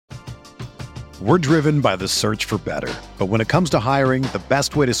We're driven by the search for better. But when it comes to hiring, the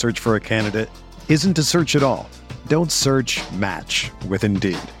best way to search for a candidate isn't to search at all. Don't search, match with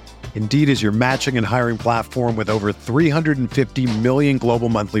Indeed. Indeed is your matching and hiring platform with over 350 million global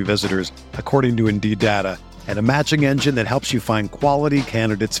monthly visitors, according to Indeed data, and a matching engine that helps you find quality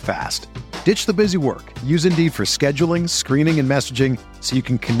candidates fast. Ditch the busy work. Use Indeed for scheduling, screening, and messaging so you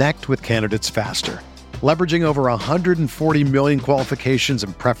can connect with candidates faster. Leveraging over 140 million qualifications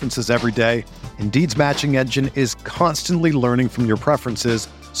and preferences every day, Indeed's matching engine is constantly learning from your preferences,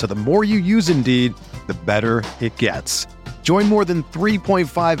 so the more you use Indeed, the better it gets. Join more than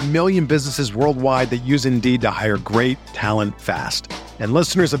 3.5 million businesses worldwide that use Indeed to hire great talent fast. And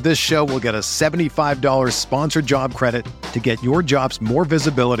listeners of this show will get a $75 sponsored job credit to get your jobs more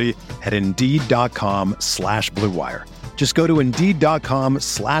visibility at Indeed.com/Blue Wire. Just go to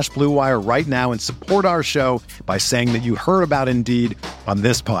Indeed.com/Blue Wire right now and support our show by saying that you heard about Indeed on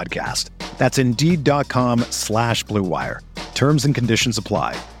this podcast. That's Indeed.com/Blue Wire. Terms and conditions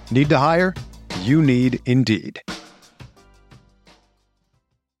apply. Need to hire? You need Indeed.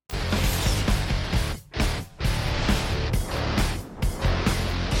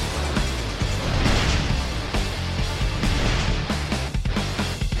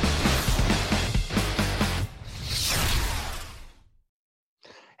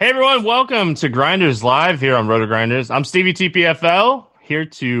 Hey everyone, welcome to Grinders Live here on Roto Grinders. I'm Stevie TPFL, here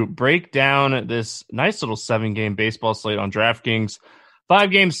to break down this nice little 7-game baseball slate on DraftKings,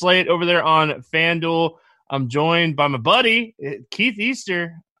 5-game slate over there on FanDuel. I'm joined by my buddy, Keith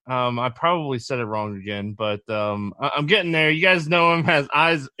Easter. I probably said it wrong again, but I'm getting there. You guys know him as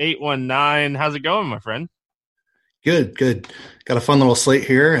Eyes819. How's it going, my friend? Good. Got a fun little slate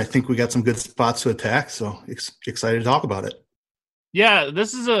here. I think we got some good spots to attack, so excited to talk about it. Yeah,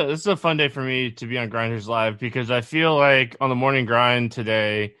 this is a fun day for me to be on Grinders Live because I feel like on the morning grind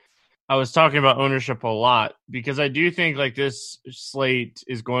today, I was talking about ownership a lot because I do think like this slate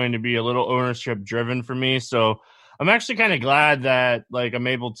is going to be a little ownership driven for me. So I'm actually kind of glad that like I'm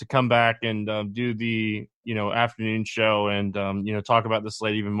able to come back and do the afternoon show and talk about the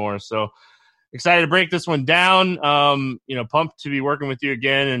slate even more. So excited to break this one down. Pumped to be working with you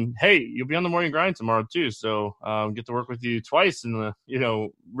again. And hey, you'll be on the morning grind tomorrow too. So get to work with you twice in the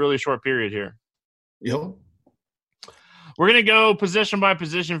really short period here. Yep. We're gonna go position by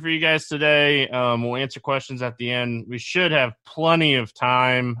position for you guys today. We'll answer questions at the end. We should have plenty of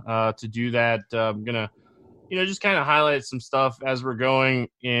time to do that. I'm gonna just kind of highlight some stuff as we're going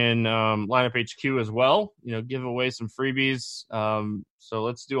in Lineup HQ as well. Give away some freebies. So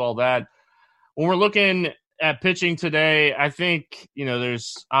let's do all that. When we're looking at pitching today, I think,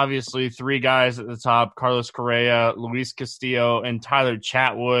 there's obviously 3 guys at the top, Carlos Correa, Luis Castillo, and Tyler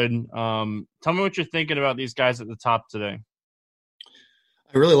Chatwood. Tell me what you're thinking about these guys at the top today.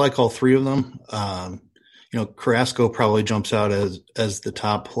 I really like all 3 of them. Carrasco probably jumps out as the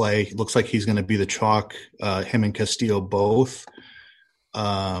top play. It looks like he's going to be the chalk, him and Castillo both.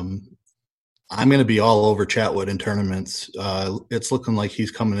 I'm going to be all over Chatwood in tournaments. It's looking like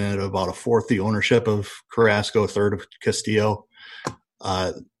he's coming in at about a fourth the ownership of Carrasco, a third of Castillo.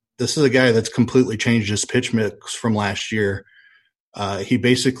 This is a guy that's completely changed his pitch mix from last year. He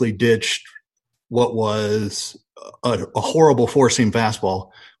basically ditched what was a horrible four-seam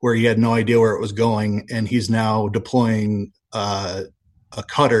fastball where he had no idea where it was going, and he's now deploying a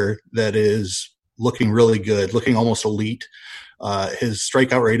cutter that is looking really good, looking almost elite. His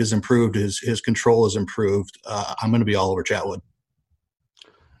strikeout rate has improved. His control has improved. I'm going to be all over Chatwood.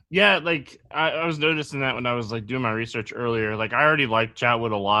 Yeah, like I was noticing that when I was like doing my research earlier. Like I already liked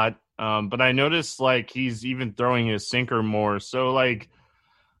Chatwood a lot, but I noticed like he's even throwing his sinker more. So like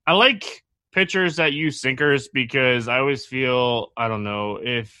I like pitchers that use sinkers because I always feel, I don't know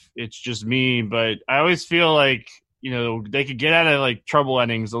if it's just me, but I always feel like they could get out of like trouble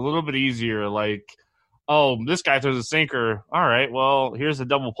innings a little bit easier. Like, oh, this guy throws a sinker. All right, well, here's a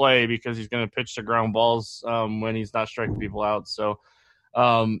double play because he's going to pitch to ground balls when he's not striking people out. So,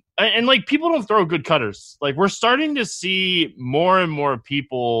 and like people don't throw good cutters. Like we're starting to see more and more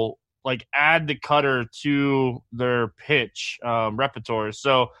people like add the cutter to their pitch repertoire.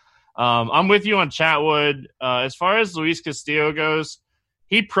 So I'm with you on Chatwood. As far as Luis Castillo goes,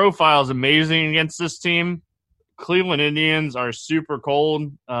 he profiles amazing against this team. Cleveland Indians are super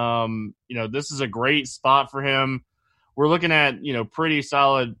cold. This is a great spot for him. We're looking at, pretty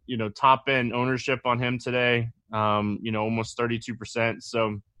solid, top end ownership on him today. Almost 32%.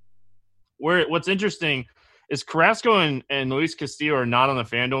 So what's interesting is Carrasco and Luis Castillo are not on the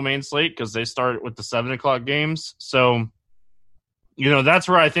FanDuel main slate because they start with the 7:00 games. So, that's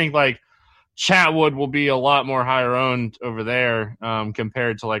where I think like Chatwood will be a lot more higher owned over there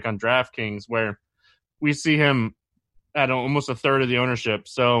compared to like on DraftKings, where we see him at almost a third of the ownership.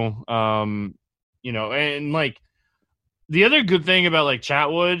 So, and like the other good thing about like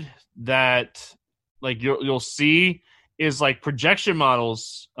Chatwood that like you'll see is like projection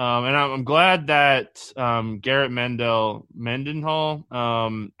models. And I'm glad that Garrett Mendenhall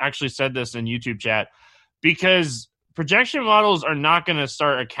actually said this in YouTube chat, because projection models are not going to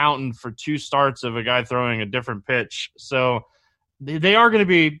start accounting for 2 starts of a guy throwing a different pitch. So they are going to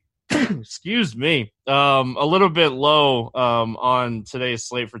be, excuse me, a little bit low on today's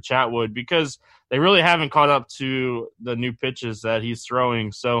slate for Chatwood, because they really haven't caught up to the new pitches that he's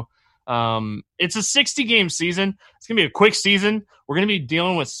throwing. So it's a 60-game season. It's going to be a quick season. We're going to be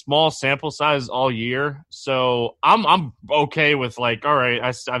dealing with small sample size all year. So I'm okay with like, all right,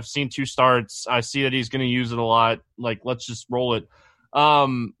 I've seen 2 starts. I see that he's going to use it a lot. Like, let's just roll it.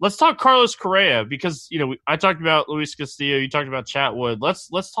 Let's talk Carlos Correa, because, I talked about Luis Castillo. You talked about Chatwood.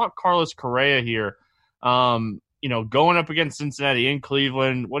 Let's talk Carlos Correa here. Going up against Cincinnati in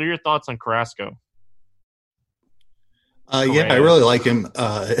Cleveland. What are your thoughts on Carrasco? Yeah, I really like him.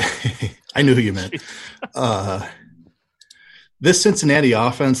 I knew who you meant. This Cincinnati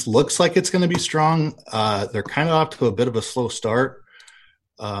offense looks like it's going to be strong. They're kind of off to a bit of a slow start.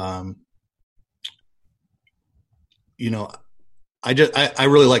 I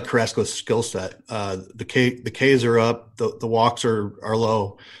really like Carrasco's skill set. The Ks are up, the walks are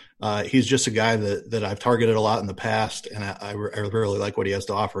low. He's just a guy that I've targeted a lot in the past, and I really like what he has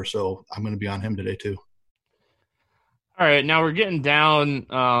to offer. So I'm going to be on him today too. All right, now we're getting down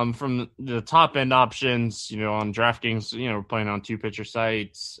from the top end options, on DraftKings. We're playing on 2 pitcher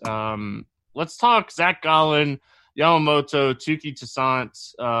sites. Let's talk Zach Gallen, Yamamoto, Touki Toussaint,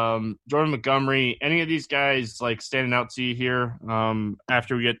 Jordan Montgomery. Any of these guys like standing out to you here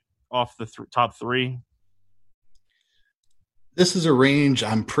after we get off the top 3? This is a range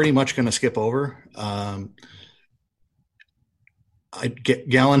I'm pretty much going to skip over.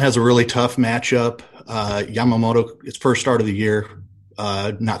 Gallen has a really tough matchup. Yamamoto, it's first start of the year.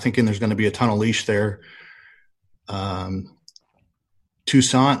 Not thinking there's going to be a ton of leash there.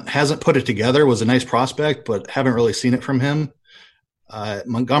 Toussaint hasn't put it together, was a nice prospect, but haven't really seen it from him.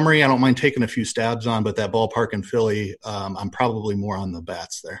 Montgomery, I don't mind taking a few stabs on, but that ballpark in Philly, I'm probably more on the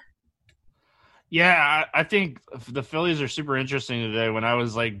bats there. Yeah, I think the Phillies are super interesting today. When I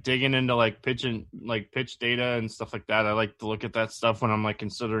was like digging into like pitch data and stuff like that, I like to look at that stuff when I'm like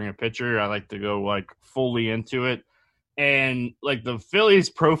considering a pitcher. I like to go like fully into it, and like the Phillies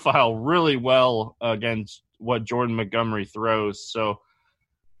profile really well against what Jordan Montgomery throws. So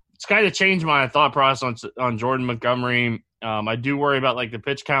it's kind of changed my thought process on Jordan Montgomery. I do worry about like the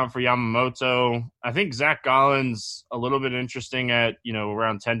pitch count for Yamamoto. I think Zach Gallen's a little bit interesting at,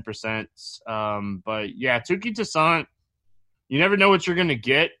 around 10%. But yeah, Touki Toussaint, you never know what you're going to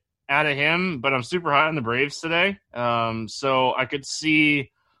get out of him, but I'm super high on the Braves today. So I could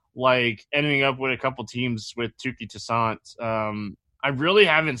see like ending up with a couple teams with Touki Toussaint. I really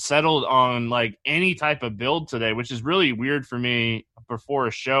haven't settled on like any type of build today, which is really weird for me. Before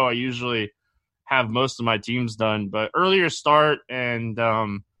a show, I usually have most of my teams done, but earlier start, and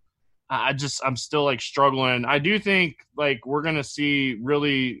I'm still like struggling. I do think like we're going to see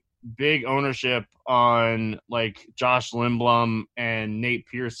really big ownership on like Josh Lindblom and Nate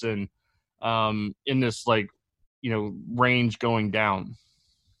Pearson in this like, range going down.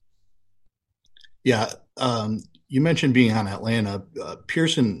 Yeah. You mentioned being on Atlanta.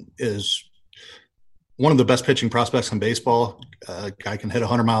 Pearson is one of the best pitching prospects in baseball. Guy can hit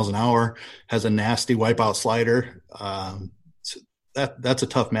 100 miles an hour, has a nasty wipeout slider. That's a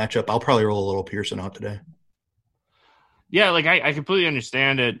tough matchup. I'll probably roll a little Pearson out today. Yeah, like I completely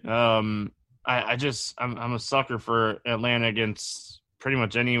understand it. I'm a sucker for Atlanta against pretty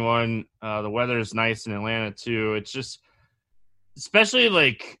much anyone. The weather is nice in Atlanta too. It's just, especially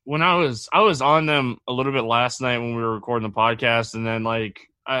like when I was on them a little bit last night when we were recording the podcast, and then like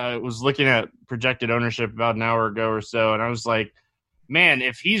I was looking at projected ownership about an hour ago or so, and I was like, man,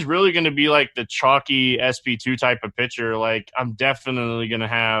 if he's really going to be like the chalky SP2 type of pitcher, like I'm definitely going to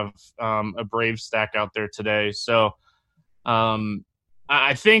have a Brave stack out there today. So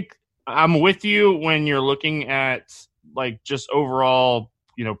I think I'm with you when you're looking at like just overall,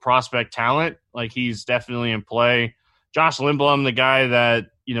 prospect talent. Like he's definitely in play. Josh Lindblom, the guy that,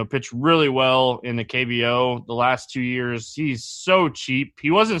 pitched really well in the KBO the last 2 years. He's so cheap.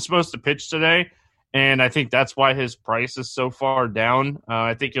 He wasn't supposed to pitch today, and I think that's why his price is so far down.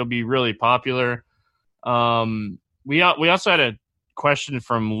 I think he'll be really popular. We also had a question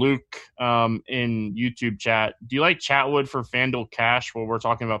from Luke in YouTube chat. Do you like Chatwood for FanDuel Cash while we're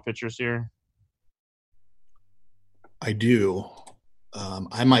talking about pitchers here? I do.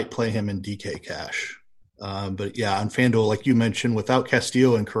 I might play him in DK cash. But yeah, on FanDuel, like you mentioned, without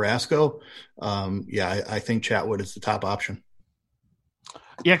Castillo and Carrasco, I think Chatwood is the top option.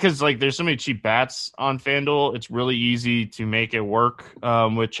 Yeah, because like there's so many cheap bats on FanDuel, it's really easy to make it work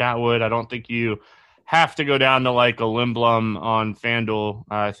with Chatwood. I don't think you have to go down to like a Lindblom on FanDuel.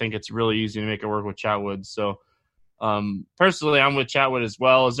 I think it's really easy to make it work with Chatwood. So personally, I'm with Chatwood as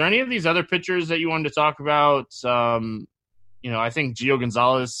well. Is there any of these other pitchers that you wanted to talk about? I think Gio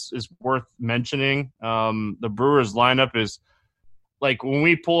Gonzalez is worth mentioning. The Brewers lineup is like when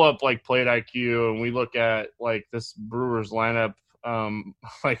we pull up like Plate IQ and we look at like this Brewers lineup,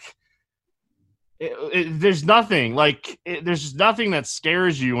 like there's nothing there's nothing that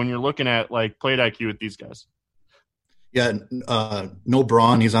scares you when you're looking at like Plate IQ with these guys. Yeah, no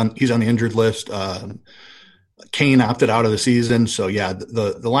Braun. He's on the injured list. Kane opted out of the season. So, yeah,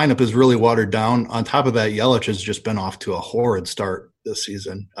 the lineup is really watered down. On top of that, Yelich has just been off to a horrid start this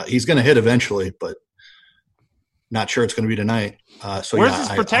season. He's going to hit eventually, but not sure it's going to be tonight. Where's his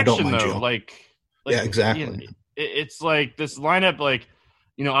protection, though? Like, yeah, exactly. You know, it's like this lineup, like,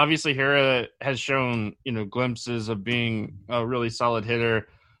 obviously Hera has shown, glimpses of being a really solid hitter.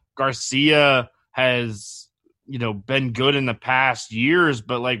 Garcia has been good in the past years,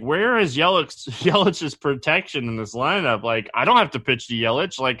 but like, where is Yelich's protection in this lineup? Like, I don't have to pitch to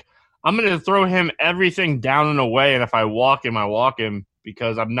Yelich. Like, I'm going to throw him everything down and away, and if I walk him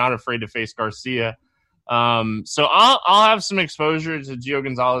because I'm not afraid to face Garcia. So I'll have some exposure to Gio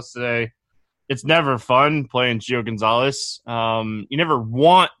Gonzalez today. It's never fun playing Gio Gonzalez. You never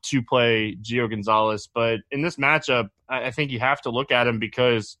want to play Gio Gonzalez, but in this matchup, I think you have to look at him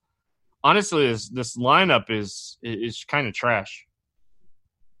because honestly, this lineup is kind of trash.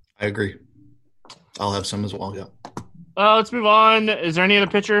 I agree. I'll have some as well. Yeah. Let's move on. Is there any other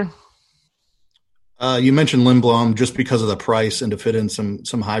pitcher? You mentioned Lindblom just because of the price and to fit in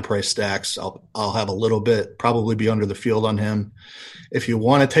some high price stacks. I'll have a little bit, probably be under the field on him. If you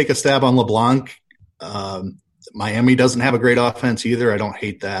want to take a stab on LeBlanc, Miami doesn't have a great offense either. I don't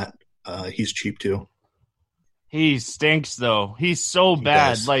hate that. He's cheap too. He stinks though. He's so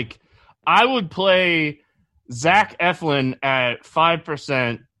bad. Like, I would play Zach Eflin at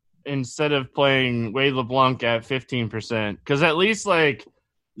 5% instead of playing Wade LeBlanc at 15%. Because at least, like,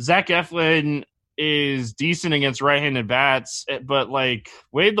 Zach Eflin is decent against right-handed bats, but, like,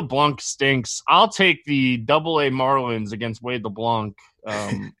 Wade LeBlanc stinks. I'll take the Double-A Marlins against Wade LeBlanc.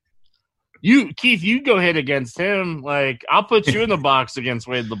 Keith, you go hit against him. Like, I'll put you in the box against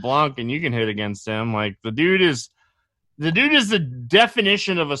Wade LeBlanc, and you can hit against him. Like, the dude is the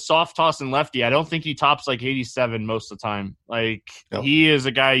definition of a soft toss and lefty. I don't think he tops like 87 most of the time. Like, He is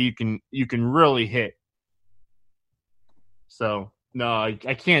a guy you can really hit. So no, I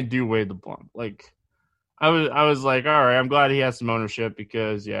can't do Wade LeBlanc. Like, I was like, all right, I'm glad he has some ownership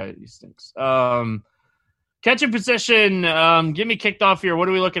because he stinks. Catcher position, get me kicked off here. What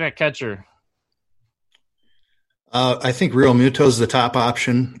are we looking at catcher? I think Real Muto is the top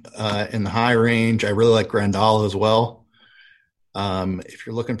option in the high range. I really like Grandal as well. If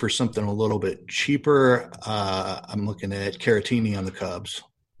you're looking for something a little bit cheaper, I'm looking at Caratini on the Cubs.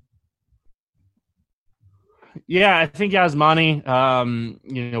 Yeah, I think Yasmani.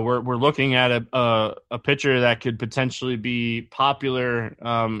 We're looking at a pitcher that could potentially be popular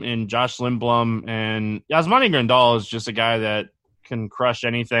in Josh Lindblom, and Yasmani Grandal is just a guy that can crush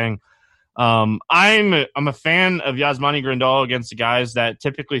anything. I'm a fan of Yasmani Grandal against the guys that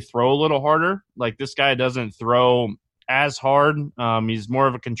typically throw a little harder. Like, this guy doesn't throw as hard. He's more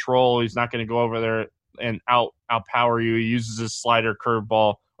of a control. He's not going to go over there and outpower you. He uses his slider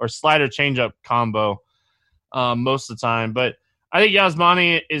curveball or slider changeup combo most of the time. But I think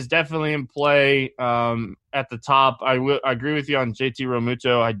Yasmani is definitely in play at the top. I agree with you on JT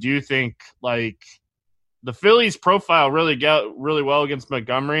Realmuto. I do think like the Phillies profile really well against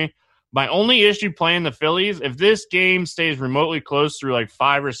Montgomery. My only issue playing the Phillies, if this game stays remotely close through like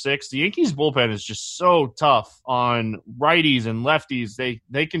 5 or 6, the Yankees bullpen is just so tough on righties and lefties. They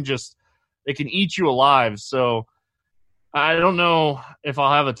can eat you alive. So I don't know if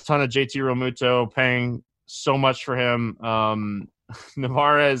I'll have a ton of JT Realmuto paying so much for him.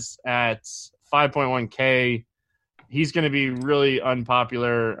 Navarez at 5.1K, he's going to be really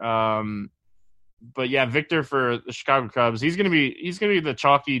unpopular. But yeah, Victor for the Chicago Cubs, he's gonna be the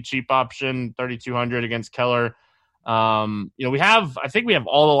chalky cheap option, 3,200 against Keller. I think we have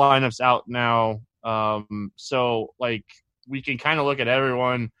all the lineups out now. So like we can kind of look at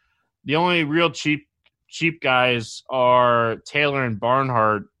everyone. The only real cheap guys are Taylor and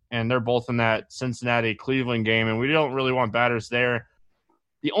Barnhart, and they're both in that Cincinnati Cleveland game, and we don't really want batters there.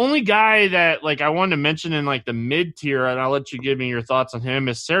 The only guy that like I wanted to mention in like the mid tier, and I'll let you give me your thoughts on him,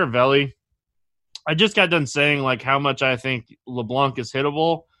 is Saravelli. I just got done saying like how much I think LeBlanc is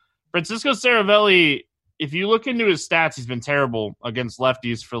hittable. Francisco Saravelli, if you look into his stats, he's been terrible against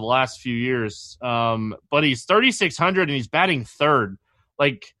lefties for the last few years. But he's 3,600 and he's batting third.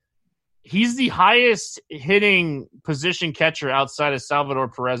 Like, he's the highest hitting position catcher outside of Salvador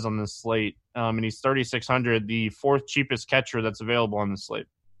Perez on this slate. And he's 3,600, the fourth cheapest catcher that's available on the slate.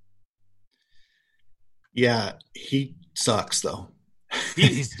 Yeah, he sucks though.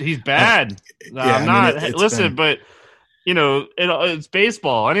 He's bad. I'm not. Listen, but you know, it's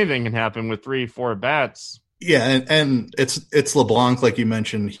baseball. Anything can happen with 3-4 bats. Yeah, and it's LeBlanc, like you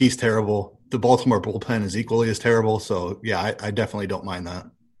mentioned. He's terrible. The Baltimore bullpen is equally as terrible. So yeah, I definitely don't mind that.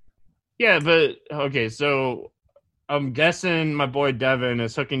 Yeah, but okay, so I'm guessing my boy Devin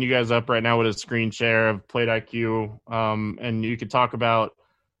is hooking you guys up right now with a screen share of Plate IQ, and you could talk about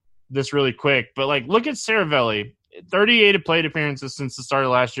this really quick. But like, look at Saravelli, 38 plate appearances since the start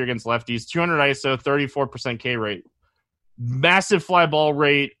of last year against lefties, 200 ISO, 34% K rate, massive fly ball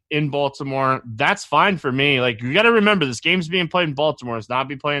rate in Baltimore. That's fine for me. Like, you got to remember, this game's being played in Baltimore. It's not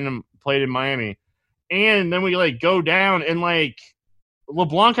played in Miami. And then we like go down and like,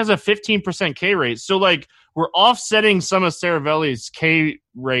 LeBlanc has a 15% K rate. So, like, we're offsetting some of Saravelli's K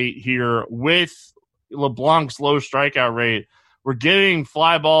rate here with LeBlanc's low strikeout rate. We're getting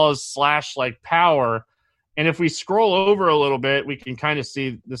fly balls / like power. And if we scroll over a little bit, we can kind of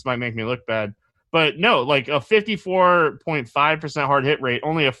see this might make me look bad. But no, like a 54.5% hard hit rate,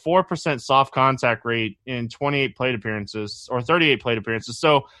 only a 4% soft contact rate in 28 plate appearances or 38 plate appearances.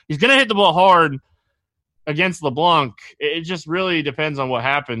 So he's going to hit the ball hard against LeBlanc. It just really depends on what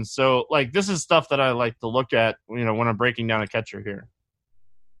happens. So, like, this is stuff that I like to look at, you know, when I'm breaking down a catcher here.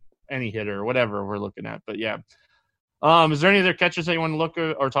 Any hitter or whatever we're looking at. But, yeah. Is there any other catchers that you want to look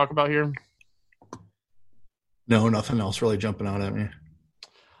at or talk about here? No, nothing else really jumping out at me.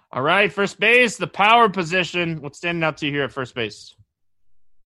 All right, first base, the power position. What's standing out to you here at first base?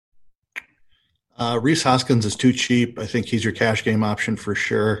 Rhys Hoskins is too cheap. I think he's your cash game option for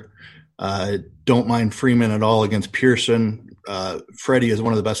sure. Don't mind Freeman at all against Pearson. Freddie is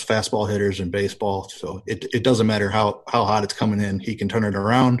one of the best fastball hitters in baseball, so it doesn't matter how hot it's coming in. He can turn it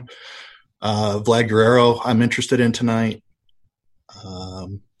around. Vlad Guerrero, I'm interested in tonight.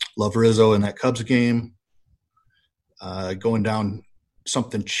 Love Rizzo in that Cubs game. Going down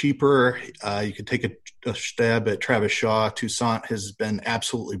something cheaper, you could take a stab at Travis Shaw. Toussaint has been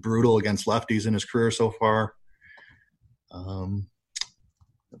absolutely brutal against lefties in his career so far.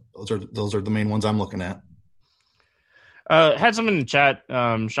 Those are the main ones I'm looking at. Had someone in the chat,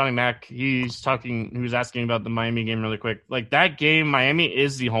 Shawnee Mack, he was asking about the Miami game really quick. Like, that game, Miami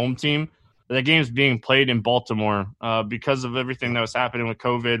is the home team. That game is being played in Baltimore because of everything that was happening with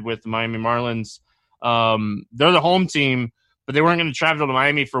COVID with the Miami Marlins. They're the home team, but they weren't going to travel to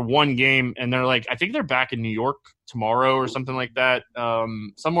Miami for one game. And they're like, I think they're back in New York tomorrow or something like that,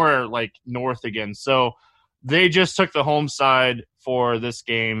 somewhere like north again. So they just took the home side for this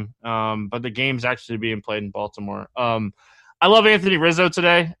game, but the game's actually being played in Baltimore. I love Anthony Rizzo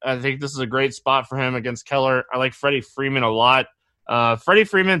today. I think this is a great spot for him against Keller. I like Freddie Freeman a lot. Freddie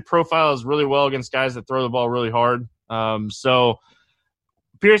Freeman profiles really well against guys that throw the ball really hard. So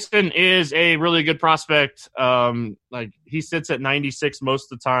Pearson is a really good prospect. Like, he sits at 96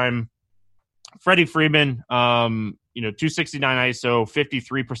 most of the time. Freddie Freeman, 269 ISO,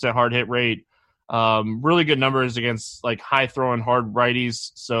 53% hard hit rate. Really good numbers against like high throwing hard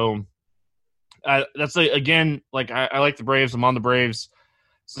righties. So that's again, like I like the Braves. I'm on the Braves.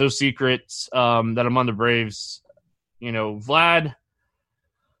 It's no secret that I'm on the Braves. You know, Vlad,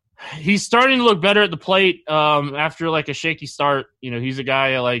 he's starting to look better at the plate after like a shaky start. You know, he's a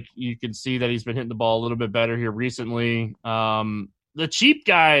guy like you can see that he's been hitting the ball a little bit better here recently. The cheap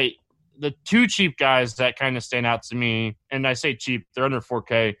guy, the two cheap guys that kind of stand out to me, and I say cheap, they're under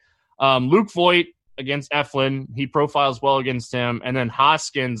 4K. Luke Voit against Eflin, he profiles well against him, and then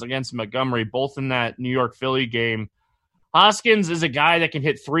Hoskins against Montgomery, both in that New York Philly game. Hoskins is a guy that can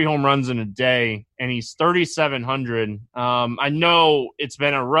hit 3 home runs in a day, and he's 3,700. I know it's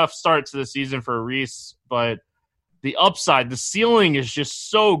been a rough start to the season for Rhys, but the upside, the ceiling is just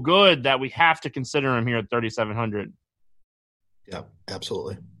so good that we have to consider him here at 3,700. Yeah,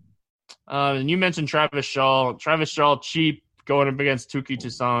 absolutely. And you mentioned Travis Shaw. Travis Shaw, cheap, going up against Touki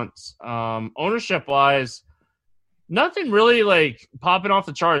Toussaint. Ownership-wise, nothing really like popping off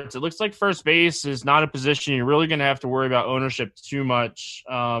the charts. It looks like first base is not a position you're really going to have to worry about ownership too much.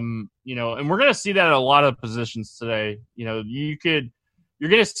 And we're going to see that at a lot of positions today. You know, you're you're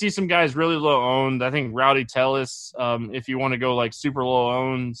going to see some guys really low owned. I think Rowdy Tellis, if you want to go like super low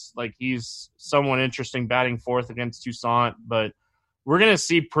owns, like he's somewhat interesting batting fourth against Toussaint, but we're going to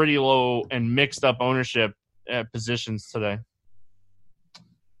see pretty low and mixed up ownership at positions today.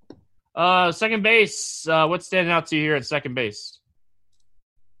 Second base, what's standing out to you here at second base?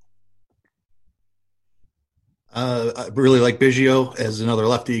 I really like Biggio as another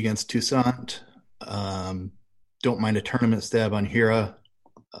lefty against Toussaint. Don't mind a tournament stab on Hira.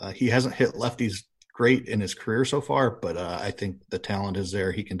 He hasn't hit lefties great in his career so far, but I think the talent is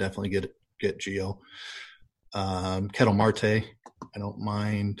there. He can definitely get Gio. Ketel Marte, I don't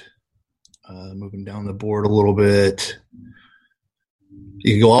mind moving down the board a little bit.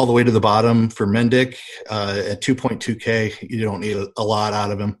 You can go all the way to the bottom for Mendick at 2.2K. You don't need a lot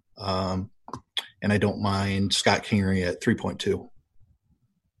out of him. And I don't mind Scott Kingery at 3.2.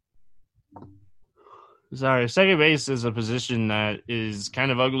 Sorry, second base is a position that is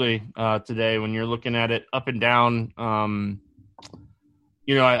kind of ugly today when you're looking at it up and down. I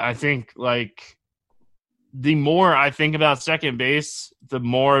think like the more I think about second base, the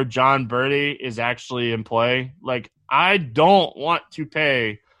more John Birdie is actually in play. Like, I don't want to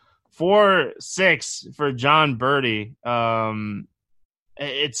pay 4.6 for John Birdie.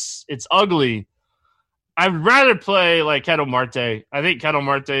 It's ugly. I'd rather play like Ketel Marte. I think Ketel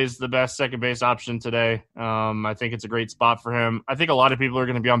Marte is the best second base option today. I think it's a great spot for him. I think a lot of people are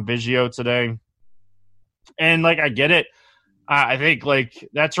going to be on Biggio today. And like, I get it. I think like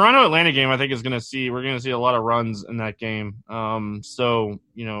that Toronto Atlanta game, I think we're going to see a lot of runs in that game. So,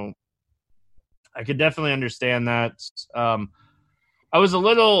 I could definitely understand that. I was a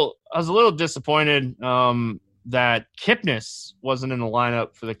little disappointed that Kipnis wasn't in the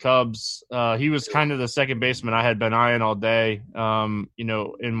lineup for the Cubs. He was kind of the second baseman I had been eyeing all day,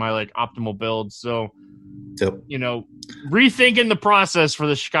 in my like optimal build. So, yep. Rethinking the process for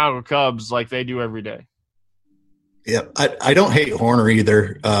the Chicago Cubs like they do every day. Yeah, I don't hate Horner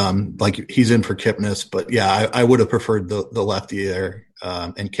either. Like he's in for Kipnis, but yeah, I would have preferred the lefty there.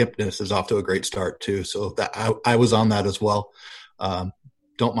 And Kipnis is off to a great start too. So that I was on that as well.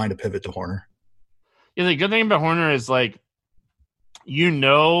 Don't mind a pivot to Horner. Yeah, the good thing about Horner is like,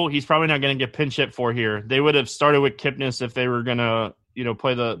 he's probably not going to get pinch hit for here. They would have started with Kipnis if they were going to,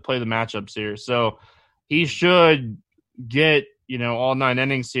 play the matchups here. So he should get, all 9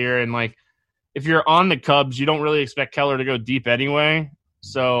 innings here. And like, if you're on the Cubs, you don't really expect Keller to go deep anyway.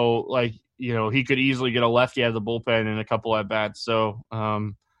 So like, he could easily get a lefty out of the bullpen in a couple at bats. So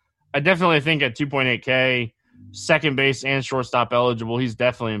I definitely think at 2.8K, second base and shortstop eligible, he's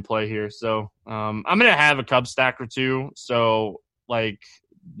definitely in play here. So I'm going to have a Cubs stack or two. So like,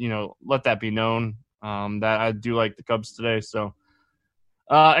 let that be known that I do like the Cubs today. So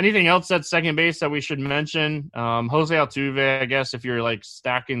anything else at second base that we should mention? Jose Altuve, I guess if you're like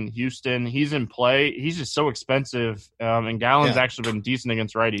stacking Houston, he's in play. He's just so expensive. And Gallen's actually been decent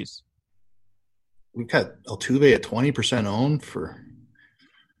against righties. We've got Altuve at 20% owned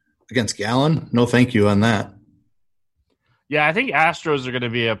against Gallen. No, thank you on that. Yeah, I think Astros are going to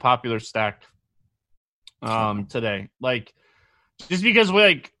be a popular stack today. Like, just because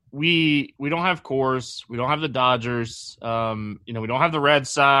we don't have Coors, we don't have the Dodgers, we don't have the Red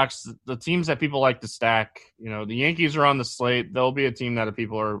Sox, the teams that people like to stack. The Yankees are on the slate. They'll be a team that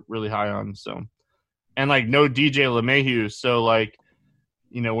people are really high on. So, and like no DJ LeMahieu. So like,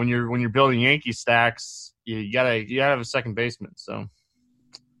 when you're building Yankee stacks, you gotta have a second baseman. So.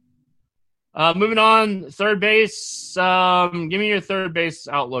 Moving on, third base. Give me your third base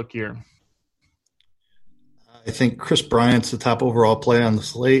outlook here. I think Chris Bryant's the top overall play on the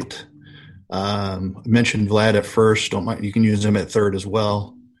slate. I mentioned Vlad at first. Don't mind. You can use him at third as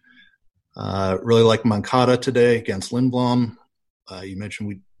well. Really like Moncada today against Lindblom. You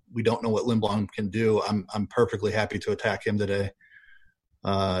mentioned we don't know what Lindblom can do. I'm perfectly happy to attack him today.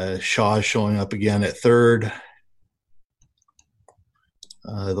 Shaw is showing up again at third.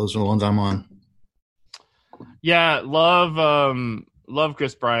 Those are the ones I'm on. Yeah, love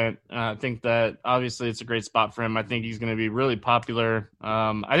Chris Bryant. I think that obviously it's a great spot for him. I think he's going to be really popular.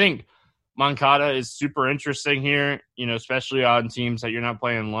 I think Moncada is super interesting here, especially on teams that you're not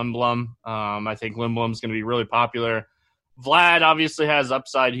playing Lindblom. I think Lindblom's going to be really popular. Vlad obviously has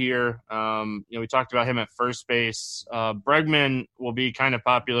upside here. We talked about him at first base. Bregman will be kind of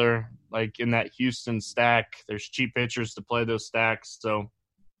popular, like in that Houston stack. There's cheap pitchers to play those stacks, so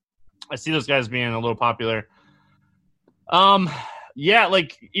I see those guys being a little popular. Yeah,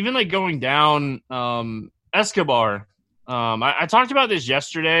 like even like going down, Escobar. I talked about this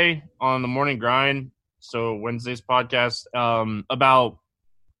yesterday on the Morning Grind, so Wednesday's podcast, about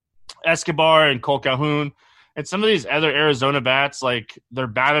Escobar and Cole Calhoun And some of these other Arizona bats, like their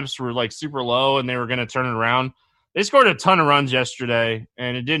BABIPs were like super low and they were going to turn it around. They scored a ton of runs yesterday,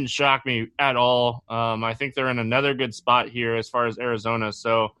 and it didn't shock me at all. I think they're in another good spot here as far as Arizona.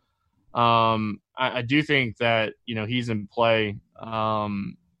 So I do think that, he's in play. I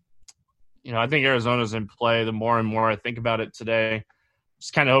think Arizona's in play the more and more I think about it today.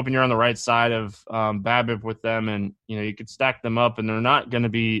 Just kind of hoping you're on the right side of BABIP with them, and you could stack them up, and they're not going to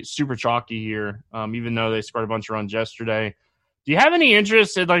be super chalky here, even though they scored a bunch of runs yesterday. Do you have any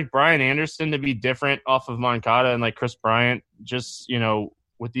interest in like Brian Anderson to be different off of Moncada and like Chris Bryant, just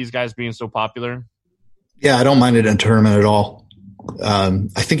with these guys being so popular? Yeah, I don't mind it in tournament at all. I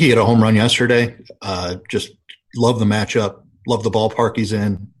think he hit a home run yesterday. Just love the matchup, love the ballpark he's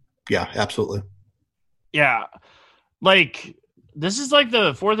in. Yeah, absolutely. Yeah, like. This is like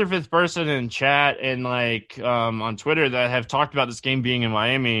the fourth or fifth person in chat and like on Twitter that have talked about this game being in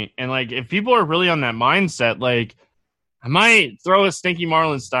Miami. And like, if people are really on that mindset, like I might throw a stinky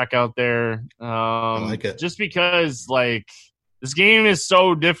Marlins stack out there. I like it. Just because like this game is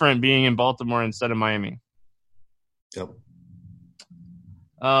so different being in Baltimore instead of Miami. Yep.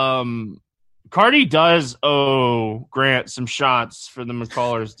 Cardi does owe Grant some shots for the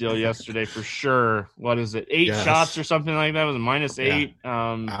McCullers deal yesterday for sure. What is it? 8 shots or something like that? Was it -8?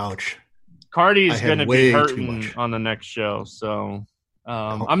 Yeah. Ouch. Cardi is going to be hurting on the next show. So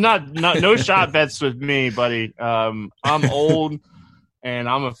I'm not no shot bets with me, buddy. I'm old and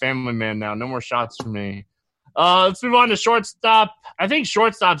I'm a family man now. No more shots for me. Let's move on to shortstop. I think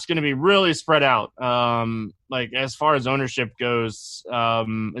shortstop's going to be really spread out. Like as far as ownership goes,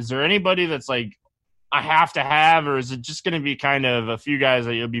 is there anybody that's like I have to have, or is it just going to be kind of a few guys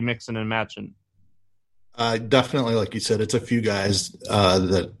that you'll be mixing and matching? Definitely, like you said, it's a few guys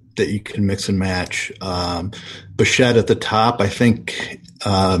that you can mix and match. Bichette at the top. I think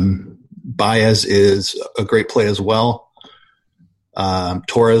Baez is a great play as well.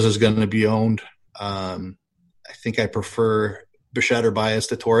 Torres is going to be owned. I think I prefer Bichette or Baez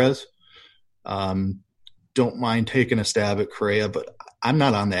to Torres. Don't mind taking a stab at Correa, but I'm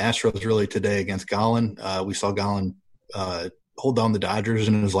not on the Astros really today against Gallen. We saw Gallen hold down the Dodgers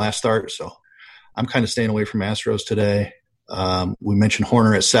in his last start, so I'm kind of staying away from Astros today. We mentioned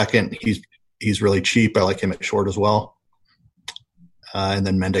Horner at second. He's really cheap. I like him at short as well. And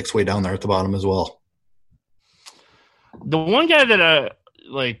then Mendick's way down there at the bottom as well. The one guy that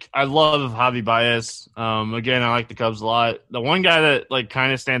I love Javi Baez. Again, I like the Cubs a lot. The one guy that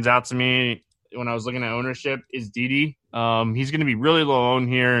kind of stands out to me when I was looking at ownership is Didi. He's going to be really low owned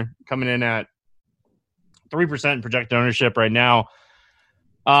here, coming in at 3% projected ownership right now.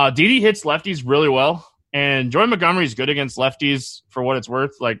 Didi hits lefties really well, and Jordan Montgomery's good against lefties for what it's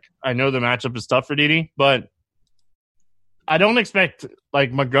worth. Like, I know the matchup is tough for Didi, but I don't expect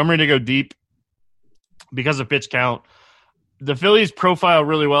Montgomery to go deep because of pitch count. The Phillies profile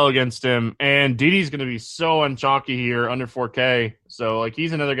really well against him, and Didi's going to be so unchalky here, under 4K. So,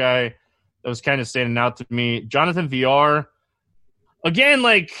 he's another guy that was kind of standing out to me. Jonathan VR, again,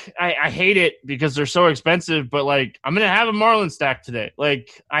 I hate it because they're so expensive, but, I'm going to have a Marlins stack today.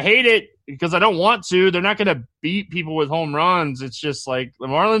 I hate it because I don't want to. They're not going to beat people with home runs. It's just, the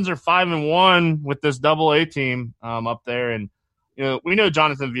Marlins are 5-1 with this Double-A team up there, and, we know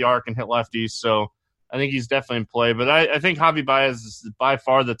Jonathan VR can hit lefties, so I think he's definitely in play, but I think Javi Baez is by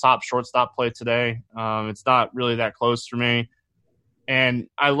far the top shortstop play today. It's not really that close for me. And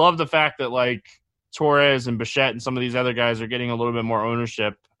I love the fact that Torres and Bichette and some of these other guys are getting a little bit more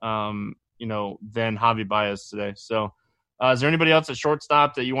ownership, than Javi Baez today. So is there anybody else at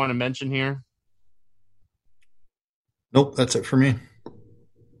shortstop that you want to mention here? Nope, that's it for me.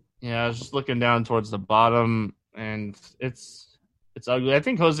 Yeah, I was just looking down towards the bottom, and it's ugly. I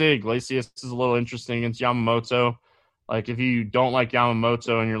think Jose Iglesias is a little interesting against Yamamoto. If you don't like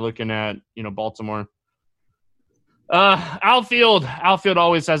Yamamoto and you're looking at, Baltimore. Outfield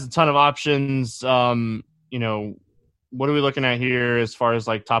always has a ton of options. What are we looking at here as far as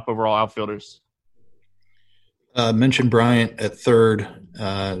top overall outfielders? Mentioned Bryant at third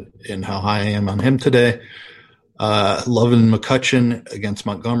and how high I am on him today. Loving McCutchen against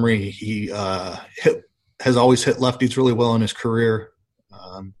Montgomery. He has always hit lefties really well in his career.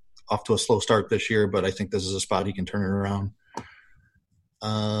 Off to a slow start this year, but I think this is a spot he can turn it around.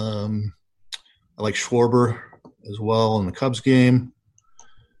 I like Schwarber as well in the Cubs game.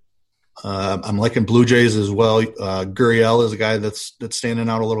 I'm liking Blue Jays as well. Gurriel is a guy that's standing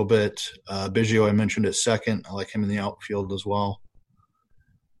out a little bit. Biggio I mentioned at second. I like him in the outfield as well.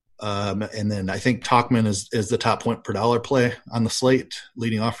 And then I think Tauchman is the top point per dollar play on the slate,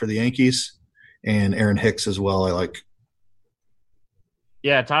 leading off for the Yankees. And Aaron Hicks as well, I like.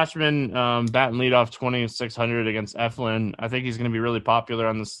 Yeah, Tashman batting leadoff 2,600 against Eflin. I think he's going to be really popular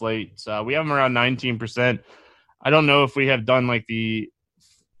on the slate. We have him around 19%. I don't know if we have done the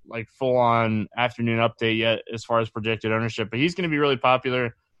full on afternoon update yet as far as projected ownership, but he's going to be really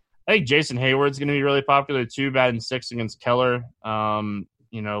popular. I think Jason Hayward's going to be really popular too, batting 6 against Keller.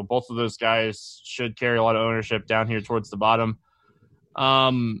 Both of those guys should carry a lot of ownership down here towards the bottom.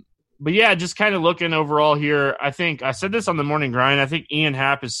 But yeah, just kind of looking overall here, I think I said this on the morning grind. I think Ian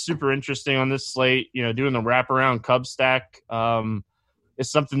Happ is super interesting on this slate. Doing the wraparound Cub stack is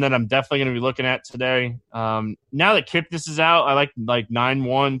something that I'm definitely going to be looking at today. Now that Kipnis is out, I like 9,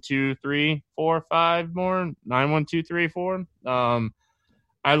 1, 2, 3, 4, 5 more 9, 1, 2, 3, 4.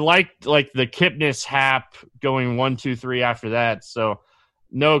 I like the Kipnis Happ going 1, 2, 3 after that. So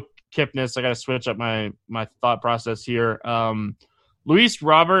no Kipnis. I got to switch up my thought process here. Luis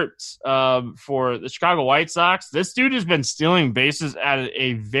Roberts for the Chicago White Sox. This dude has been stealing bases at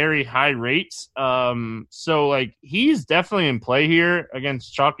a very high rate. So he's definitely in play here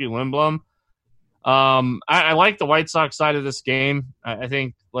against Chalky Lindblom. I like the White Sox side of this game. I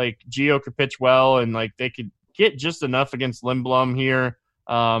think Gio could pitch well, and they could get just enough against Lindblom here.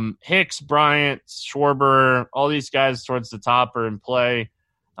 Hicks, Bryant, Schwarber, all these guys towards the top are in play.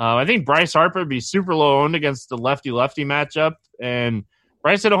 I think Bryce Harper would be super low owned against the lefty-lefty matchup. And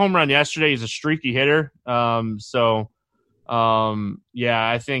Bryce hit a home run yesterday. He's a streaky hitter. Yeah,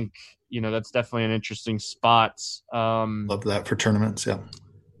 I think, that's definitely an interesting spot. Love that for tournaments, yeah.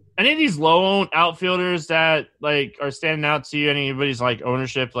 Any of these low-owned outfielders that, are standing out to you? Anybody's,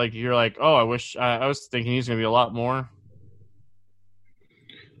 ownership, you're oh, I wish – I was thinking he's going to be a lot more.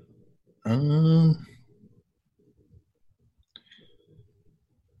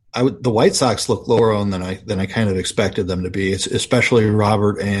 The White Sox look lower on than I kind of expected them to be. It's especially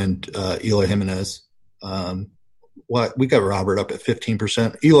Robert and Eloy Jimenez. We got Robert up at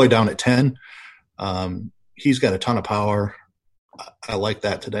 15%, Eloy down at 10. He's got a ton of power. I like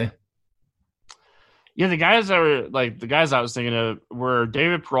that today. Yeah, the guys I was thinking of were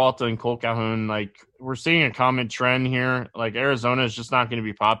David Peralta and Cole Calhoun. We're seeing a common trend here. Arizona is just not going to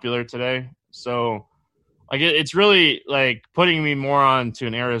be popular today, so. It's really putting me more onto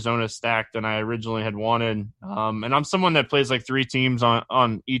an Arizona stack than I originally had wanted. And I'm someone that plays 3 teams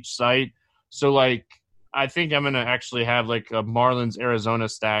on each site. So I think I'm going to actually have a Marlins Arizona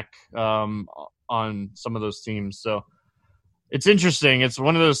stack on some of those teams. So it's interesting. It's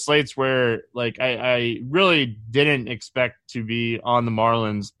one of those slates where I really didn't expect to be on the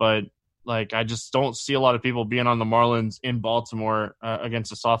Marlins, but I just don't see a lot of people being on the Marlins in Baltimore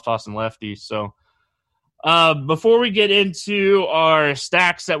against a soft toss and lefty. So before we get into our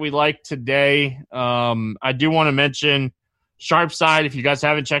stacks that we like today, I do want to mention Sharpside. If you guys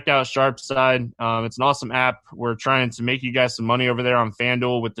haven't checked out Sharpside, it's an awesome app. We're trying to make you guys some money over there on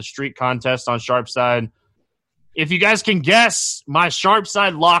FanDuel with the streak contest on Sharpside. If you guys can guess my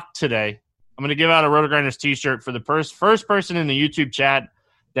Sharpside lock today, I'm going to give out a RotoGrinders t-shirt for the first person in the YouTube chat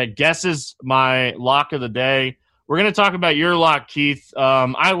that guesses my lock of the day. We're going to talk about your lock, Keith.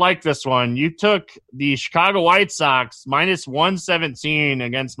 I like this one. You took the Chicago White Sox minus 117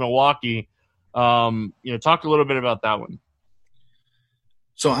 against Milwaukee. Talk a little bit about that one.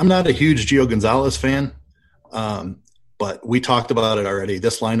 So I'm not a huge Gio Gonzalez fan, but we talked about it already.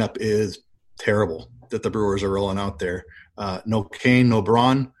 This lineup is terrible that the Brewers are rolling out there. No Kane, no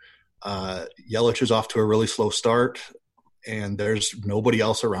Braun. Yelich is off to a really slow start, and there's nobody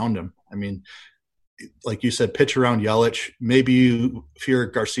else around him. I mean, like you said, pitch around Yelich. Maybe you fear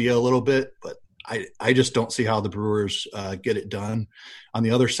Garcia a little bit, but I just don't see how the Brewers get it done. On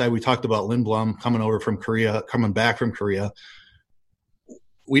the other side, we talked about Lindblom coming back from Korea.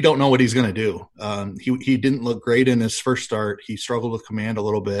 We don't know what he's going to do. He didn't look great in his first start. He struggled with command a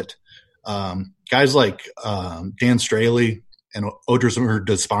little bit. Guys like Dan Straley and Odrisamer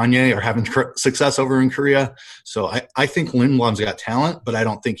Despaigne are having success over in Korea. So I think Lindblom's got talent, but I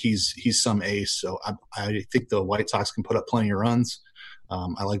don't think he's some ace. So I think the White Sox can put up plenty of runs.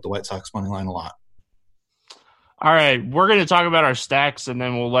 I like the White Sox money line a lot. All right, we're going to talk about our stacks, and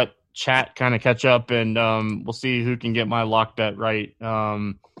then we'll let chat kind of catch up, and we'll see who can get my lock bet right.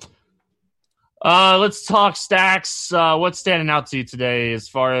 Let's talk stacks. What's standing out to you today as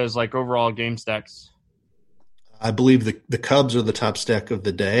far as overall game stacks? I believe the Cubs are the top stack of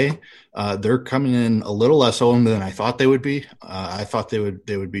the day. They're coming in a little less owned than I thought they would be. I thought they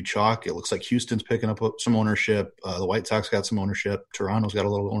would be chalk. It looks like Houston's picking up some ownership. The White Sox got some ownership. Toronto's got a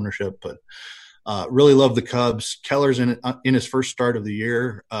little ownership, but really love the Cubs. Keller's in his first start of the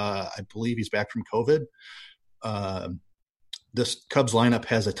year. I believe he's back from COVID. this Cubs lineup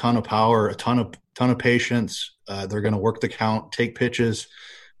has a ton of power, a ton of patience. They're going to work the count, take pitches.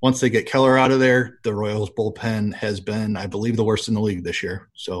 Once they get Keller out of there, the Royals bullpen has been, I believe, the worst in the league this year.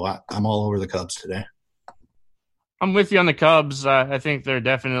 So I'm all over the Cubs today. I'm with you on the Cubs. I think they're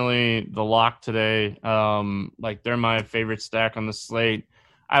definitely the lock today. They're my favorite stack on the slate.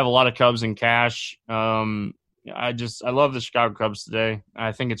 I have a lot of Cubs in cash. I love the Chicago Cubs today.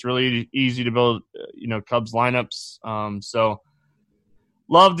 I think it's really easy to build, Cubs lineups. So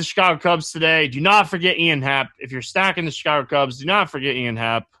love the Chicago Cubs today. Do not forget Ian Happ. If you're stacking the Chicago Cubs, do not forget Ian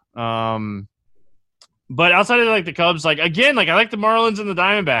Happ. But outside of the Cubs, I like the Marlins and the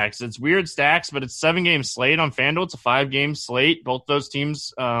Diamondbacks. It's weird stacks, but it's 7-game slate on FanDuel. It's a 5-game slate. Both those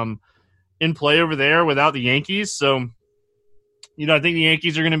teams in play over there without the Yankees. So, I think the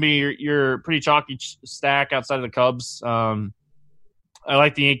Yankees are going to be your pretty chalky stack outside of the Cubs. I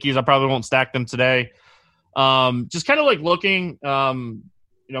like the Yankees. I probably won't stack them today. Just kind of looking, I'm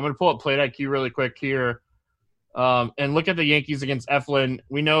going to pull up Plate IQ really quick here. And look at the Yankees against Eflin.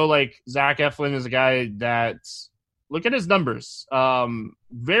 We know Zach Eflin is a guy that, look at his numbers.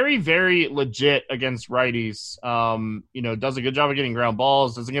 Very, very legit against righties. Does a good job of getting ground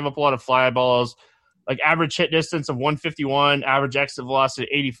balls, doesn't give up a lot of fly balls, average hit distance of 151, average exit velocity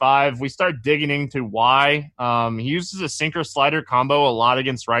 85. We start digging into why. He uses a sinker slider combo a lot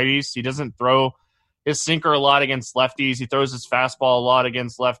against righties. He doesn't throw his sinker a lot against lefties. He throws his fastball a lot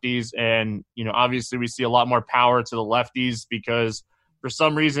against lefties. And, obviously we see a lot more power to the lefties because for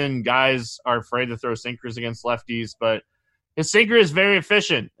some reason guys are afraid to throw sinkers against lefties. But his sinker is very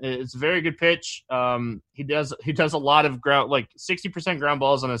efficient. It's a very good pitch. He does a lot of ground, 60% ground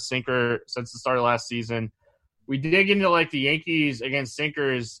balls on his sinker since the start of last season. We dig into the Yankees against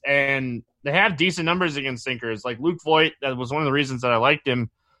sinkers, and they have decent numbers against sinkers. Luke Voit, that was one of the reasons that I liked him.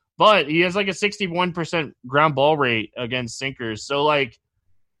 But he has a 61% ground ball rate against sinkers. So,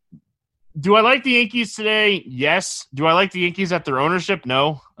 do I like the Yankees today? Yes. Do I like the Yankees at their ownership?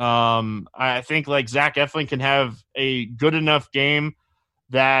 No. I think Zach Eflin can have a good enough game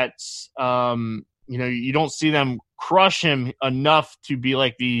that, you don't see them crush him enough to be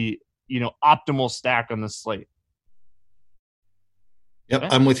the, optimal stack on the slate. Yep,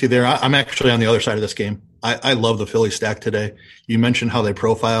 I'm with you there. I'm actually on the other side of this game. I love the Philly stack today. You mentioned how they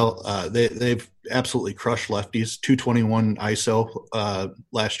profile. They've absolutely crushed lefties. 221 ISO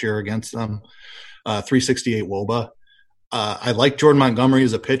last year against them. 368 WOBA. I like Jordan Montgomery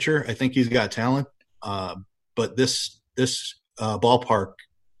as a pitcher. I think he's got talent. But this ballpark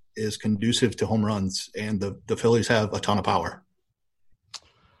is conducive to home runs, and the Phillies have a ton of power.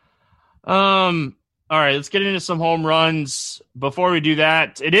 All right, let's get into some home runs. Before we do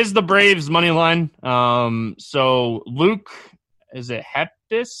that, it is the Braves money line. So Luke, is it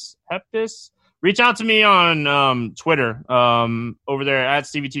Heptis? Reach out to me on Twitter, over there at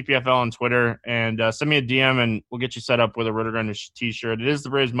CVTPFL on Twitter, and send me a DM, and we'll get you set up with a Roto-Grinders t-shirt. It is the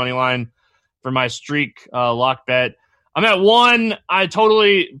Braves money line for my streak lock bet. I'm at 1. I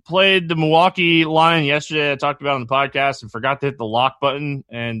totally played the Milwaukee line yesterday. I talked about it on the podcast and forgot to hit the lock button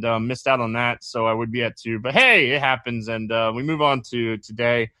and missed out on that. So I would be at 2. But hey, it happens. And we move on to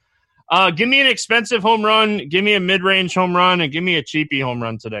today. Give me an expensive home run. Give me a mid-range home run. And give me a cheapie home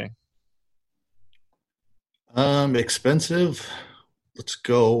run today. Expensive. Let's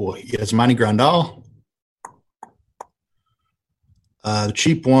go. Yasmani Grandal. The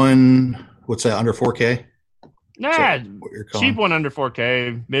cheap one, what's that, under 4K? Nah, cheap one under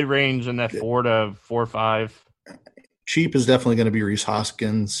 4K, mid-range in that 4 to 4 or 5. Cheap is definitely going to be Rhys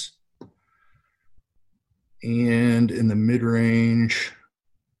Hoskins. And in the mid-range,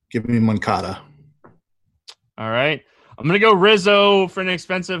 give me Moncada. All right. I'm going to go Rizzo for an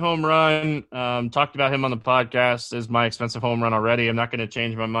expensive home run. Talked about him on the podcast as my expensive home run already. I'm not going to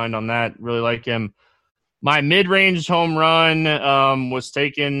change my mind on that. Really like him. My mid-range home run was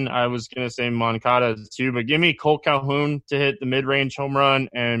taken. I was going to say Moncada too, but give me Cole Calhoun to hit the mid-range home run.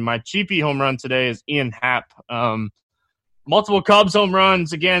 And my cheapie home run today is Ian Happ. Multiple Cubs home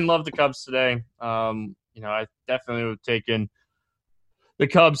runs. Again, love the Cubs today. I definitely would have taken the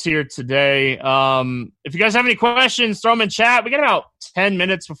Cubs here today. If you guys have any questions, throw them in chat. We got about 10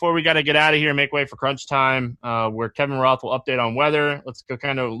 minutes before we got to get out of here and make way for crunch time, where Kevin Roth will update on weather. Let's go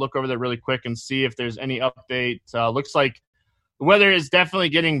kind of look over that really quick and see if there's any update. Looks like the weather is definitely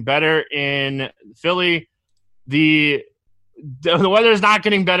getting better in Philly. The weather is not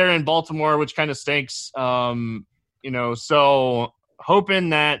getting better in Baltimore, which kind of stinks. So hoping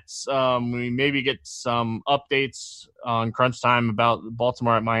that we maybe get some updates on crunch time about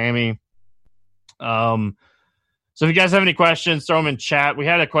Baltimore at Miami. So if you guys have any questions, throw them in chat. We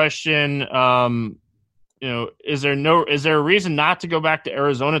had a question is there a reason not to go back to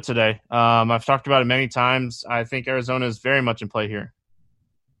Arizona today? I've talked about it many times. I think Arizona is very much in play here.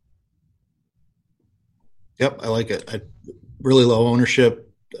 Yep, I like it. Really low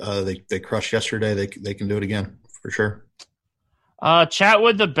ownership. They crushed yesterday. They can do it again for sure.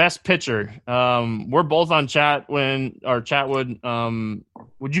 Chatwood, the best pitcher. We're both on Chatwood.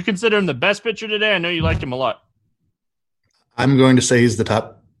 Would you consider him the best pitcher today? I know you liked him a lot. I'm going to say he's the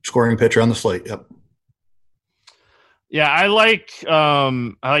top scoring pitcher on the slate. Yep. Yeah, I like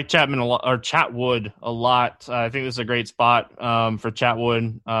Chapman a lot, or Chatwood a lot. I think this is a great spot for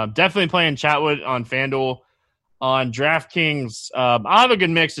Chatwood. Definitely playing Chatwood on FanDuel. On DraftKings, I'll have a good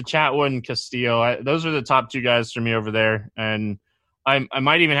mix of Chatwood and Castillo. Those are the top two guys for me over there, and I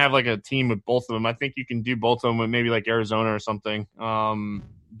might even have like a team with both of them. I think you can do both of them with maybe like Arizona or something,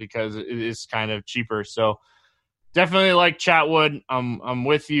 because it is kind of cheaper. So definitely like Chatwood. I'm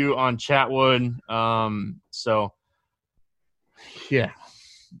with you on Chatwood. So yeah.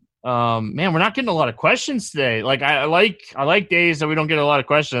 Man, we're not getting a lot of questions today. Like I like days that we don't get a lot of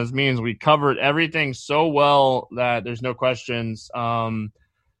questions. It means we covered everything so well that there's no questions. So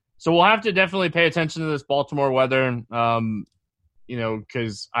we'll have to definitely pay attention to this Baltimore weather.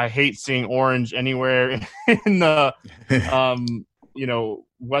 Because I hate seeing orange anywhere in the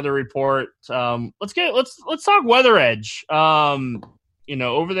weather report. Let's talk Weather Edge.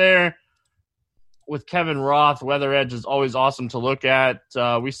 Over there with Kevin Roth, Weather Edge is always awesome to look at.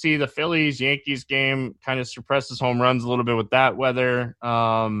 We see the Phillies-Yankees game kind of suppresses home runs a little bit with that weather.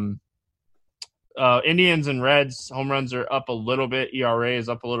 Indians and Reds, home runs are up a little bit. ERA is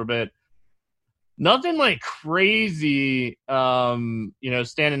up a little bit. Nothing like crazy,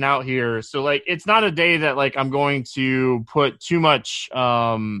 standing out here. So like, it's not a day that like I'm going to put too much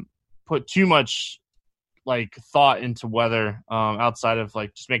like thought into weather outside of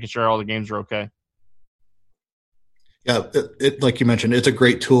like just making sure all the games are okay. Yeah, it like you mentioned, it's a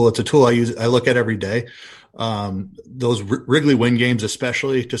great tool. It's a tool I look at every day. Those Wrigley win games,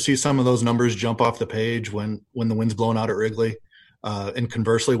 especially to see some of those numbers jump off the page when the wind's blowing out at Wrigley, and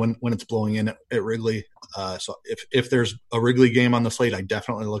conversely when it's blowing in at Wrigley. So if there's a Wrigley game on the slate, I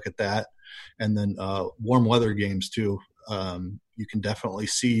definitely look at that. And then warm weather games too. You can definitely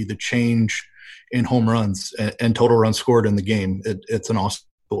see the change in home runs and total runs scored in the game. It's an awesome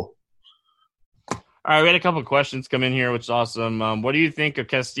tool. All right, we had a couple of questions come in here, which is awesome. What do you think of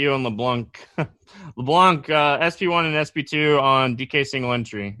Castillo and LeBlanc? LeBlanc, SP1 and SP2 on DK single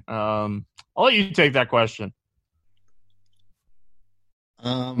entry. I'll let you take that question.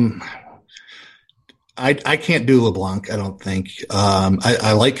 I can't do LeBlanc, I don't think.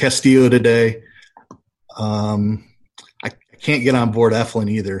 I like Castillo today. I can't get on board Eflin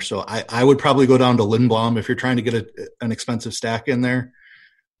either, so I would probably go down to Lindblom if you're trying to get an expensive stack in there.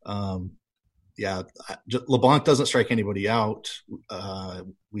 LeBlanc doesn't strike anybody out.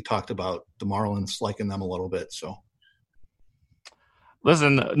 We talked about the Marlins liking them a little bit. So,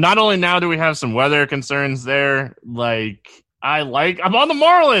 listen, not only now do we have some weather concerns there, I'm on the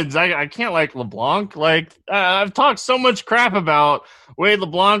Marlins. I can't like LeBlanc. I've talked so much crap about Wade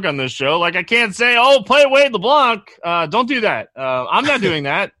LeBlanc on this show. I can't say, play Wade LeBlanc. Don't do that. I'm not doing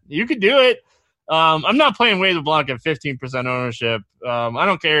that. You could do it. I'm not playing Wade LeBlanc at 15% ownership. I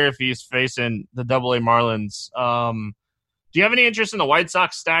don't care if he's facing the AA Marlins. Do you have any interest in the White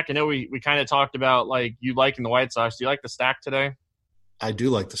Sox stack? I know we kind of talked about you liking the White Sox. Do you like the stack today? I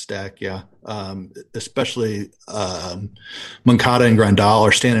do like the stack, yeah. Especially Moncada and Grandal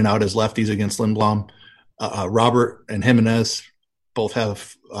are standing out as lefties against Lindblom. Robert and Jimenez both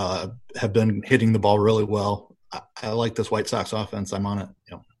have been hitting the ball really well. I like this White Sox offense. I'm on it.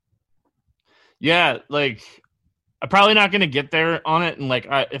 Yeah, I'm probably not going to get there on it. And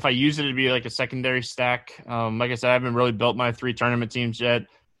if I use it, it'd be a secondary stack. Like I said, I haven't really built my 3 tournament teams yet.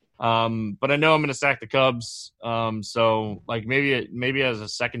 But I know I'm going to stack the Cubs. So maybe as a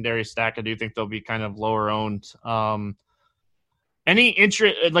secondary stack, I do think they'll be kind of lower owned. Any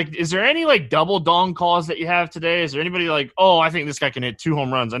interest? Is there any double dong calls that you have today? Is there anybody I think this guy can hit 2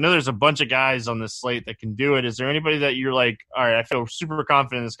 home runs? I know there's a bunch of guys on this slate that can do it. Is there anybody that you're all right, I feel super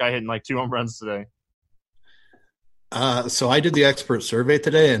confident this guy hitting 2 home runs today? So I did the expert survey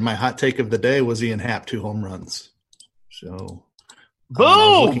today, and my hot take of the day was Ian Happ 2 home runs. So,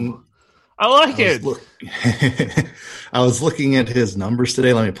 boom! I like it. I was looking at his numbers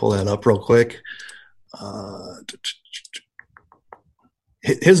today. Let me pull that up real quick.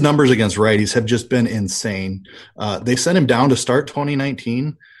 His numbers against righties have just been insane. They sent him down to start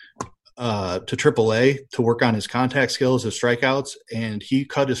 2019 to AAA to work on his contact skills, his strikeouts, and he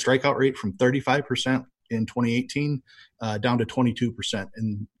cut his strikeout rate from 35% in 2018 down to 22%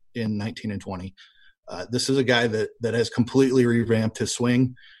 in 19 and 20. This is a guy that has completely revamped his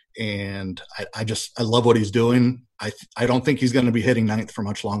swing, and I love what he's doing. I don't think he's going to be hitting ninth for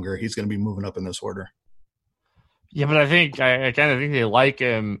much longer. He's going to be moving up in this order. Yeah, but I kind of think they like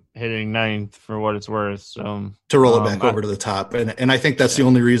him hitting ninth for what it's worth. So to roll it back over to the top, and I think that's the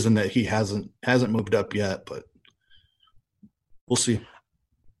only reason that he hasn't moved up yet. But we'll see.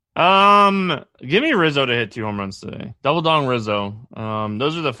 Give me Rizzo to hit 2 home runs today. Double dong Rizzo.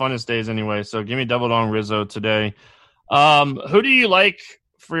 Those are the funnest days anyway. So give me double dong Rizzo today. Who do you like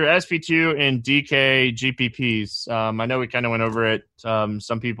for your SP2 and DK GPPs? I know we kind of went over it.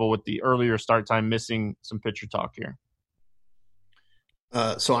 Some people with the earlier start time missing some pitcher talk here.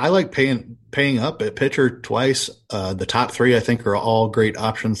 So I like paying up at pitcher twice. The top 3 I think are all great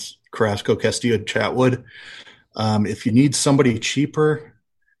options: Carrasco, Castillo, Chatwood. If you need somebody cheaper,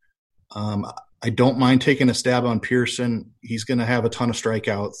 I don't mind taking a stab on Pearson. He's going to have a ton of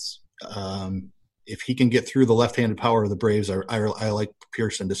strikeouts. If he can get through the left-handed power of the Braves, I like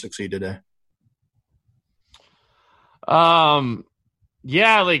Pearson to succeed today.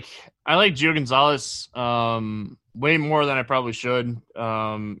 Yeah, I like Gio Gonzalez way more than I probably should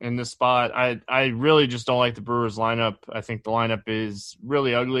in this spot. I really just don't like the Brewers lineup. I think the lineup is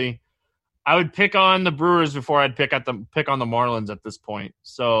really ugly. I would pick on the Brewers before I'd pick on the Marlins at this point.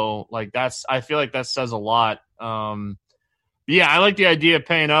 So I feel like that says a lot. Yeah, I like the idea of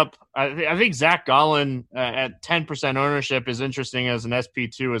paying up. I think Zach Gallen at 10% ownership is interesting as an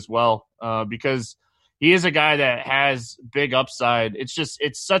SP2 as well, because he is a guy that has big upside. It's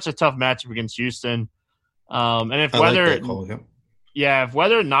such a tough matchup against Houston. And if Weather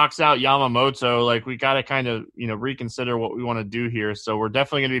knocks out Yamamoto, we got to kind of, reconsider what we want to do here. So we're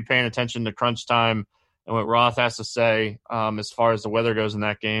definitely going to be paying attention to crunch time and what Roth has to say as far as the weather goes in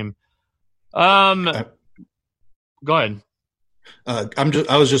that game. Go ahead.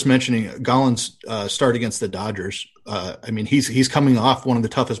 I was just mentioning Gallen's start against the Dodgers. He's coming off one of the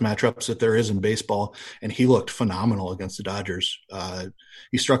toughest matchups that there is in baseball, and he looked phenomenal against the Dodgers.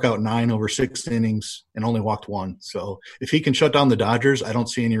 He struck out 9 over 6 innings and only walked 1. So if he can shut down the Dodgers, I don't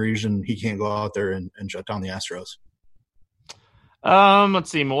see any reason he can't go out there and shut down the Astros. Let's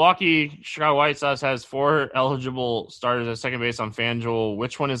see. Milwaukee Chicago White Sox has 4 eligible starters at second base on FanDuel.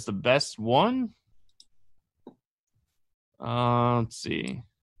 Which one is the best one? Let's see.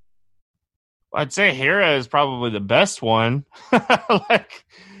 I'd say Hera is probably the best one.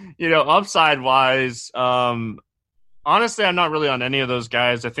 Upside wise, honestly, I'm not really on any of those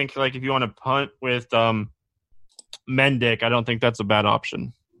guys. I think if you want to punt with Mendick, I don't think that's a bad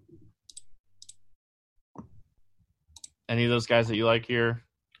option. Any of those guys that you like here?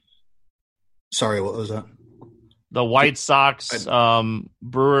 Sorry, what was that? The White Sox,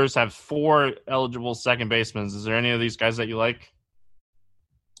 Brewers have 4 eligible second basemen. Is there any of these guys that you like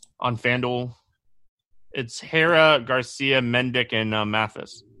on FanDuel? It's Hera, Garcia, Mendick, and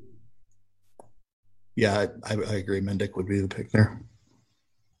Mathis. Yeah, I agree. Mendick would be the pick there.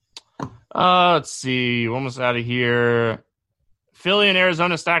 Let's see. We're almost out of here. Philly and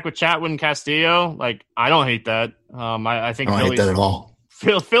Arizona stacked with Chatwood and Castillo. I don't hate that. I think I don't hate that at all.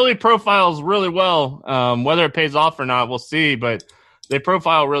 Philly profiles really well. Whether it pays off or not, we'll see. But they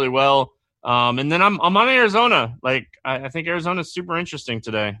profile really well. And then I'm on Arizona. I think Arizona's super interesting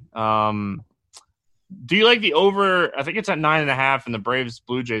today. Do you like the over? I think it's at 9.5 in the Braves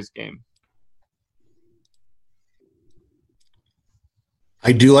Blue Jays game.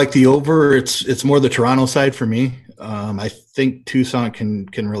 I do like the over. It's more the Toronto side for me. I think Tucson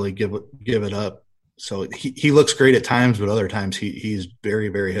can really give it up. So he looks great at times, but other times he's very,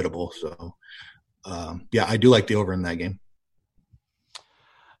 very hittable. So, I do like the over in that game.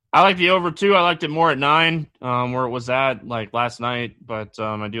 I like the over, too. I liked it more at 9, where it was at, last night. But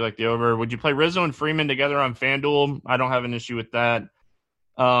I do like the over. Would you play Rizzo and Freeman together on FanDuel? I don't have an issue with that.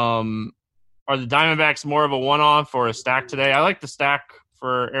 Are the Diamondbacks more of a one-off or a stack today? I like the stack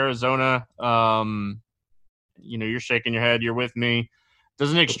for Arizona. You're shaking your head. You're with me.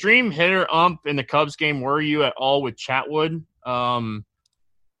 Does an extreme hitter ump in the Cubs game worry you at all with Chatwood?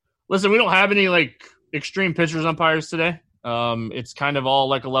 Listen, we don't have any extreme pitchers umpires today. It's kind of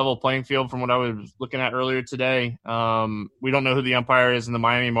all a level playing field from what I was looking at earlier today. We don't know who the umpire is in the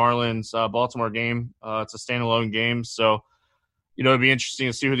Miami Marlins Baltimore game. It's a standalone game, so it'd be interesting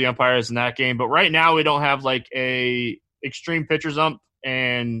to see who the umpire is in that game. But right now, we don't have a extreme pitchers ump.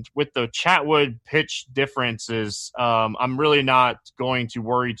 And with the Chatwood pitch differences, I'm really not going to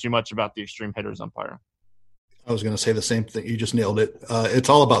worry too much about the extreme hitters umpire. I was going to say the same thing. You just nailed it. It's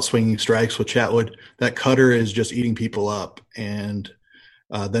all about swinging strikes with Chatwood. That cutter is just eating people up. And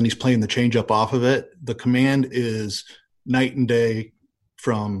then he's playing the changeup off of it. The command is night and day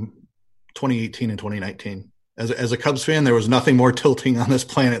from 2018 and 2019. As a Cubs fan, there was nothing more tilting on this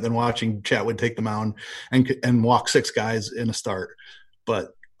planet than watching Chatwood take the mound and walk 6 guys in a start.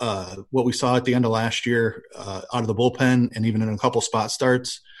 But what we saw at the end of last year out of the bullpen and even in a couple spot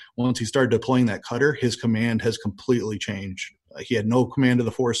starts, once he started deploying that cutter, his command has completely changed. He had no command of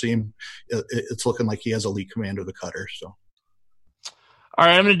the 4-seam. It's looking like he has elite command of the cutter. So. All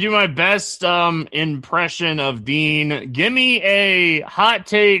right, I'm going to do my best impression of Dean. Give me a hot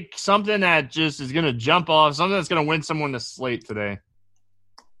take, something that just is going to jump off, something that's going to win someone the slate today.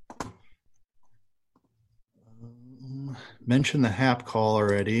 Mentioned the Hap call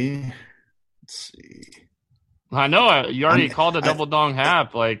already. Let's see. I know you already called a double dong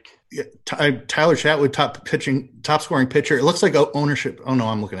Hap. Yeah, Tyler Chatwood, top scoring pitcher. It looks like ownership. Oh no,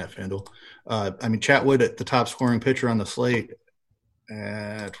 I'm looking at FanDuel. Chatwood at the top scoring pitcher on the slate.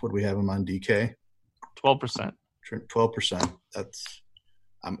 At what do we have him on DK? 12%. 12%. That's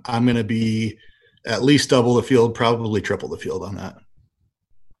I'm going to be at least double the field, probably triple the field on that.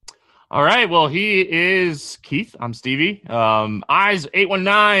 All right. Well, he is Keith. I'm Stevie. Eyes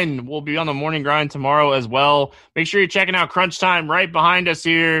 819 will be on the morning grind tomorrow as well. Make sure you're checking out Crunch Time right behind us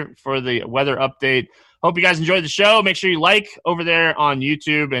here for the weather update. Hope you guys enjoyed the show. Make sure you like over there on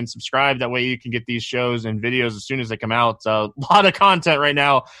YouTube and subscribe. That way you can get these shows and videos as soon as they come out. A lot of content right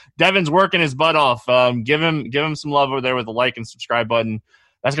now. Devin's working his butt off. Give him some love over there with the like and subscribe button.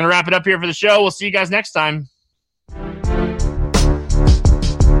 That's going to wrap it up here for the show. We'll see you guys next time.